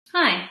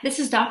Hi, this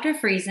is Dr.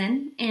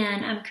 Friesen,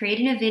 and I'm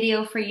creating a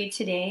video for you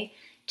today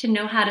to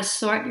know how to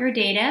sort your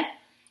data,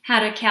 how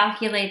to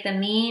calculate the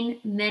mean,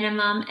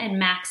 minimum, and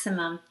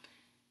maximum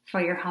for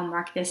your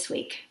homework this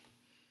week.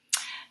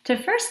 The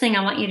first thing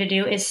I want you to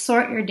do is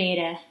sort your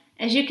data.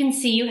 As you can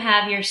see, you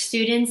have your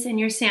students in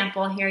your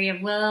sample here. You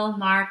have Will,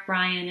 Mark,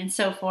 Brian, and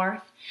so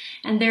forth.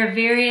 And there are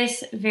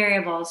various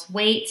variables: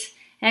 weight,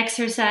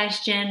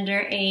 exercise,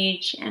 gender,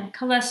 age, and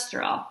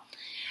cholesterol.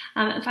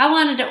 If I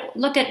wanted to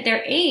look at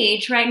their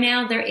age, right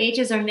now their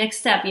ages are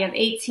mixed up. You have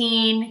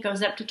 18,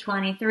 goes up to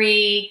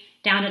 23,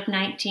 down to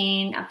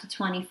 19, up to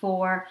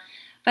 24.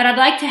 But I'd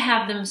like to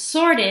have them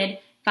sorted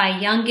by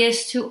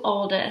youngest to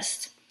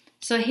oldest.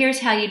 So here's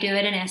how you do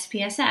it in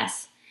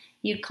SPSS.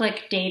 You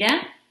click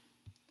Data,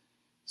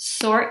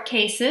 Sort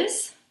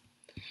Cases,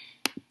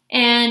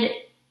 and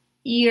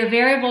your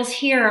variables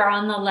here are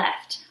on the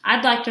left.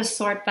 I'd like to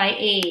sort by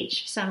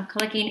age. So I'm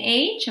clicking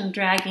age, I'm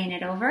dragging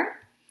it over.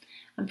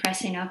 I'm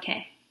pressing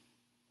OK.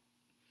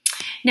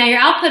 Now your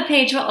output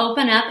page will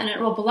open up and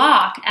it will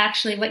block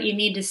actually what you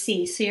need to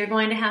see. So you're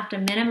going to have to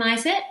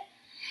minimize it.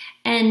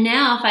 And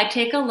now if I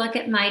take a look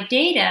at my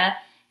data,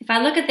 if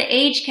I look at the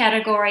age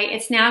category,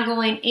 it's now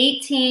going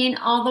 18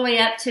 all the way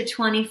up to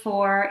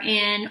 24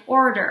 in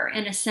order,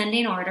 in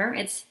ascending order.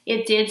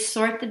 It did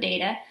sort the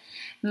data.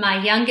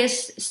 My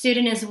youngest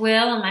student is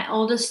Will and my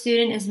oldest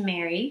student is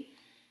Mary.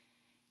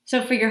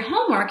 So for your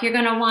homework, you're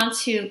going to want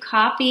to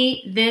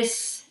copy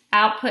this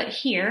output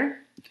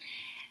here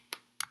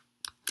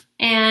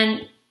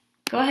and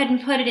go ahead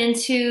and put it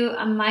into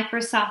a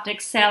Microsoft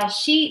Excel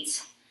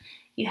sheet.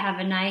 You have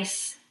a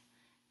nice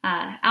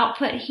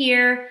output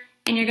here,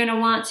 and you're going to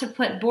want to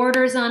put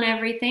borders on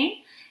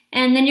everything,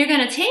 and then you're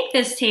going to take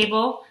this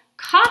table,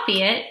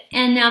 copy it,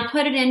 and now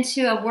put it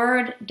into a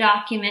Word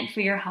document for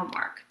your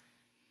homework.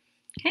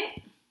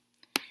 Okay,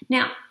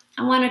 now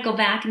I want to go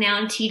back now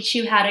and teach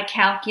you how to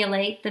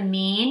calculate the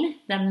mean,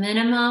 the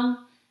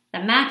minimum, the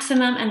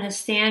maximum, and the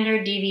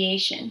standard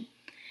deviation.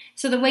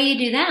 So the way you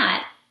do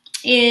that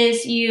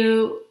is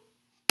you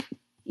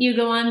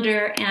go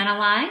under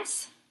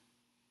Analyze,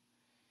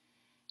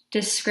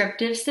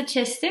 Descriptive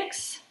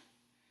Statistics,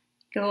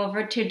 go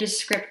over to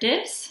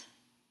Descriptives.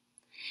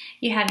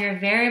 You have your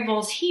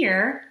variables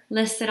here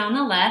listed on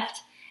the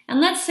left,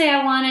 and let's say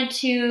I wanted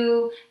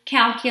to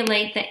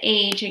calculate the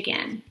age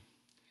again,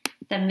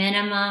 the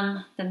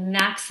minimum, the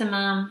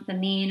maximum, the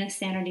mean, and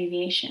standard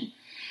deviation.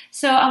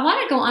 So I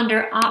want to go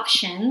under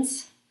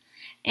Options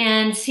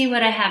and see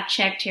what I have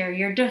checked here.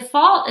 Your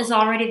default is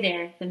already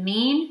there. The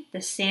mean,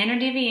 the standard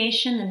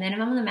deviation, the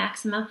minimum, and the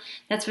maximum.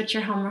 That's what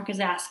your homework is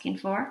asking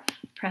for.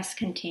 Press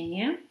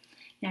Continue.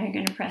 Now you're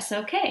going to press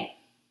OK.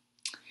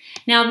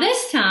 Now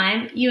this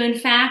time, you in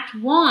fact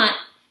want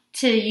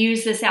to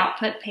use this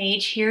output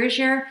page. Here's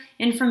your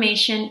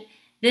information.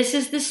 This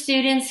is the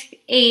student's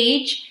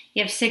age.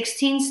 You have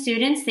 16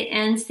 students. The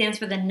N stands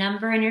for the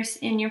number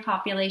in your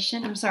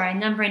population. I'm sorry,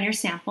 number in your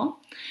sample.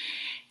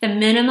 The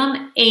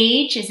minimum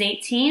age is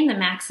 18. The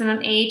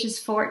maximum age is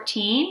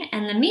 14.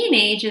 And the mean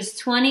age is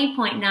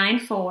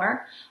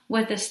 20.94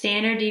 with a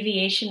standard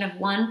deviation of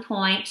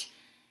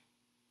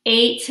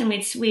 1.8. And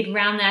we'd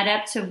round that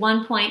up to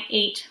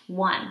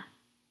 1.81.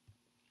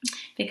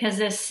 Because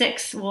this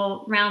 6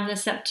 will round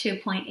this up to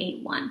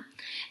 0.81.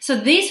 So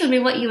these would be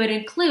what you would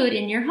include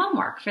in your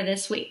homework for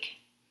this week.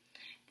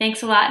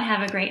 Thanks a lot and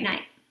have a great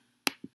night.